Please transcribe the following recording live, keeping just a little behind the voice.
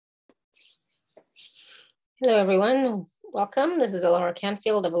Hello, everyone. Welcome. This is Alara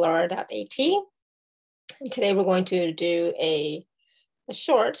Canfield of Alara.at. And today we're going to do a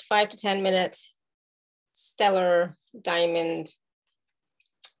short 5 to 10 minute stellar diamond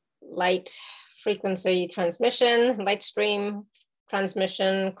light frequency transmission, light stream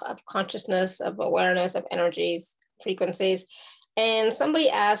transmission of consciousness, of awareness, of energies, frequencies. And somebody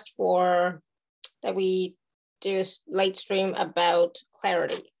asked for that we do a light stream about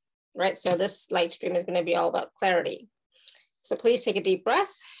clarity. Right, so this light stream is going to be all about clarity. So please take a deep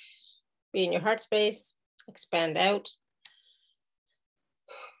breath, be in your heart space, expand out.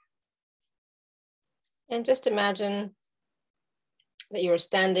 And just imagine that you are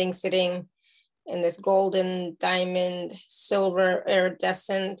standing, sitting in this golden, diamond, silver,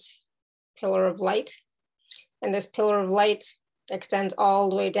 iridescent pillar of light. And this pillar of light extends all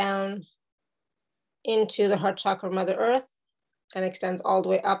the way down into the heart chakra of Mother Earth, and extends all the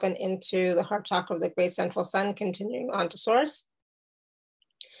way up and into the heart chakra of the great central sun, continuing on to source.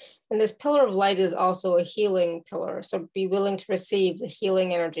 And this pillar of light is also a healing pillar. So be willing to receive the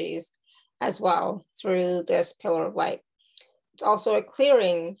healing energies as well through this pillar of light. It's also a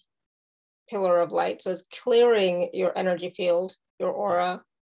clearing pillar of light. So it's clearing your energy field, your aura,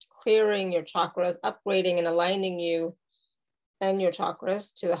 clearing your chakras, upgrading and aligning you and your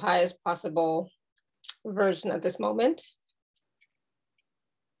chakras to the highest possible version at this moment.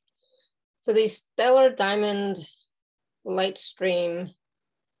 So the stellar diamond light stream,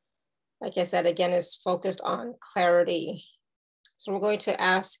 like I said, again, is focused on clarity. So we're going to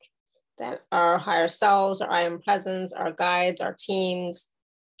ask that our higher selves, our I am presence, our guides, our teams,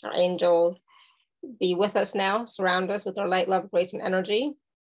 our angels be with us now, surround us with their light, love, grace, and energy.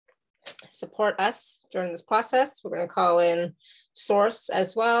 Support us during this process. We're going to call in source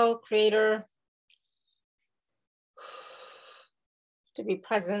as well, creator, to be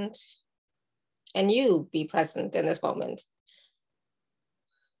present. And you be present in this moment.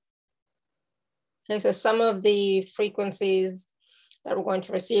 Okay, so some of the frequencies that we're going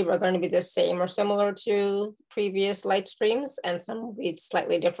to receive are going to be the same or similar to previous light streams, and some will be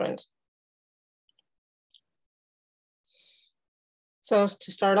slightly different. So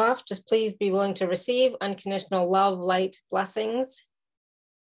to start off, just please be willing to receive unconditional love, light, blessings,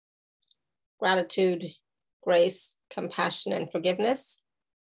 gratitude, grace, compassion, and forgiveness.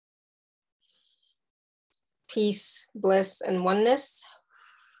 Peace, bliss, and oneness,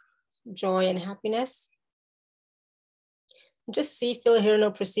 joy and happiness. Just see, feel, hear, know,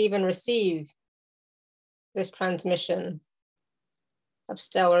 perceive, and receive this transmission of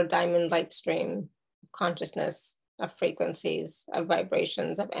stellar diamond light stream, of consciousness, of frequencies, of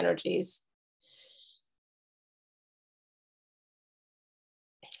vibrations, of energies.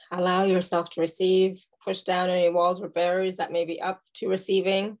 Allow yourself to receive, push down any walls or barriers that may be up to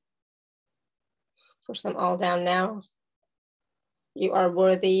receiving. Push them all down now. You are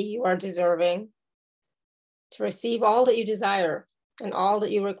worthy, you are deserving to receive all that you desire and all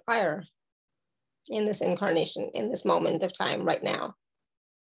that you require in this incarnation, in this moment of time right now.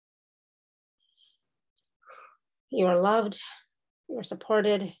 You are loved, you are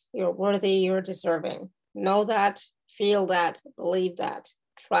supported, you're worthy, you're deserving. Know that, feel that, believe that,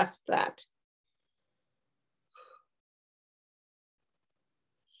 trust that.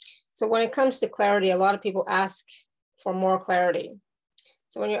 So when it comes to clarity, a lot of people ask for more clarity.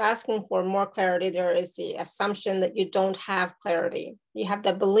 So when you're asking for more clarity, there is the assumption that you don't have clarity. You have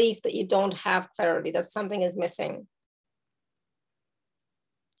the belief that you don't have clarity, that something is missing.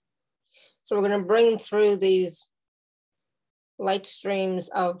 So we're going to bring through these light streams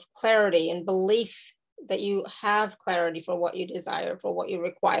of clarity and belief that you have clarity for what you desire, for what you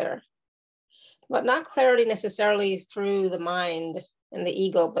require. But not clarity necessarily through the mind and the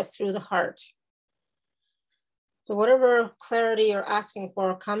ego, but through the heart. So whatever clarity you're asking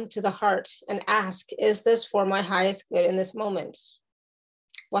for, come to the heart and ask, is this for my highest good in this moment?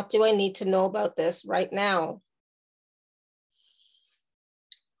 What do I need to know about this right now?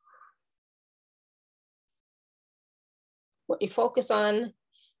 What you focus on,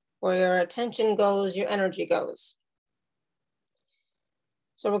 where your attention goes, your energy goes.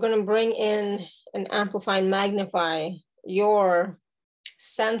 So we're going to bring in and amplify and magnify your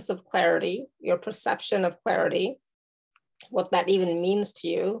sense of clarity, your perception of clarity, what that even means to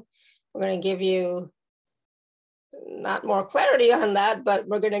you. We're going to give you not more clarity on that, but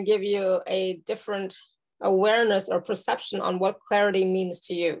we're going to give you a different awareness or perception on what clarity means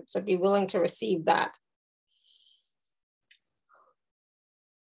to you. So be willing to receive that.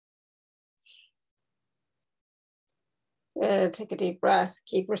 Take a deep breath,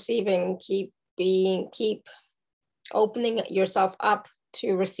 keep receiving, keep opening yourself up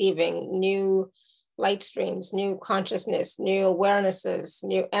to receiving new light streams, new consciousness, new awarenesses,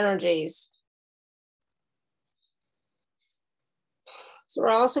 new energies. So we're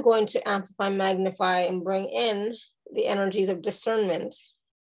also going to amplify, magnify, and bring in the energies of discernment.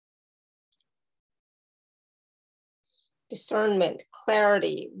 Discernment,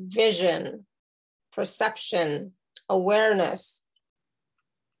 clarity, vision, perception, awareness,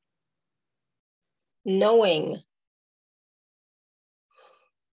 knowing,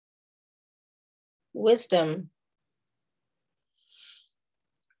 wisdom.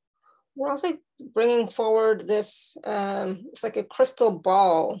 We're also bringing forward this, it's like a crystal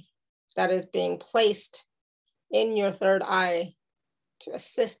ball that is being placed in your third eye to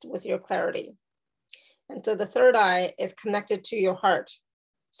assist with your clarity. And so the third eye is connected to your heart.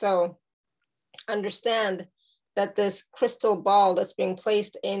 So understand that this crystal ball that's being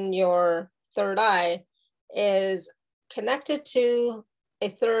placed in your third eye is connected to a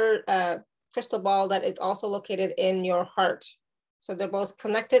third crystal ball that is also located in your heart. So they're both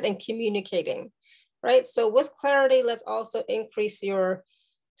connected and communicating, right? So with clarity, let's also increase your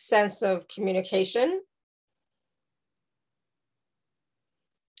sense of communication.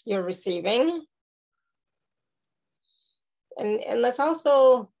 You're receiving. And let's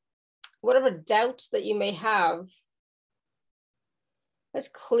also, whatever doubts that you may have, let's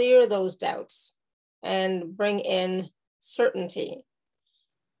clear those doubts and bring in certainty,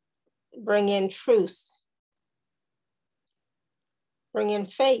 bring in truth, bring in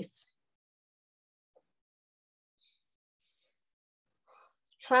faith,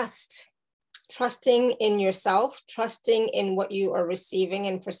 trusting in yourself, trusting in what you are receiving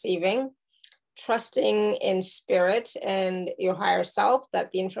and perceiving, trusting in spirit and your higher self,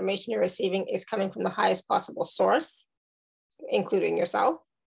 that the information you're receiving is coming from the highest possible source, including yourself,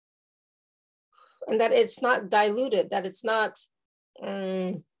 and that it's not diluted, that it's not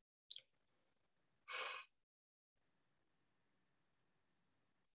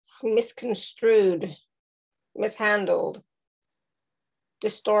misconstrued, mishandled,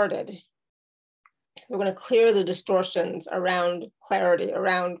 distorted. We're going to clear the distortions around clarity,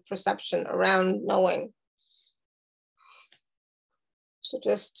 around perception, around knowing. So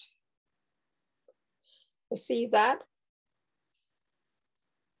just receive that.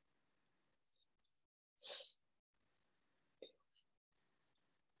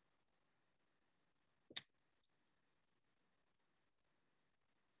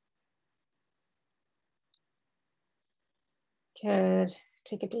 Good.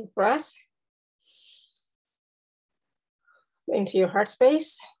 Take a deep breath into your heart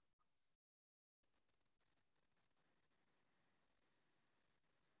space.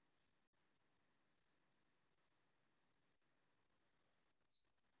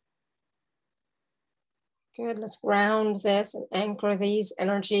 Good. Let's ground this and anchor these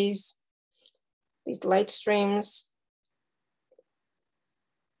energies, these light streams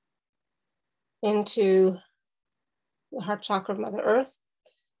into the heart chakra of Mother Earth.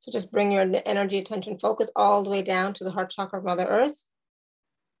 So just bring your energy, attention, focus all the way down to the heart chakra of Mother Earth.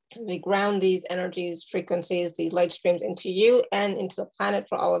 And we ground these energies, frequencies, these light streams into you and into the planet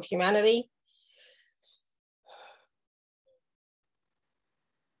for all of humanity.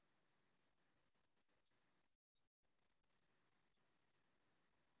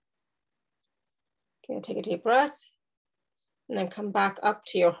 Okay, take a deep breath and then come back up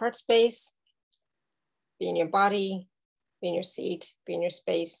to your heart space. Be in your body, be in your seat, be in your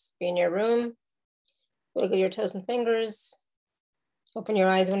space, be in your room. Wiggle your toes and fingers. Open your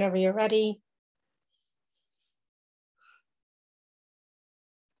eyes whenever you're ready.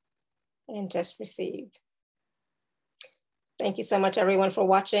 And just receive. Thank you so much, everyone, for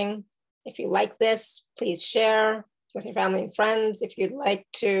watching. If you like this, please share with your family and friends. If you'd like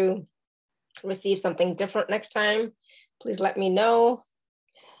to receive something different next time, please let me know.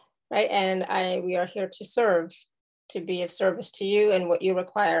 Right, and we are here to serve, to be of service to you and what you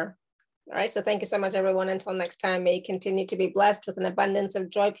require. All right, so thank you so much, everyone. Until next time, may you continue to be blessed with an abundance of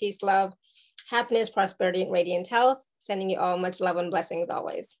joy, peace, love, happiness, prosperity, and radiant health. Sending you all much love and blessings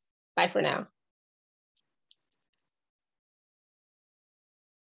always. Bye for now.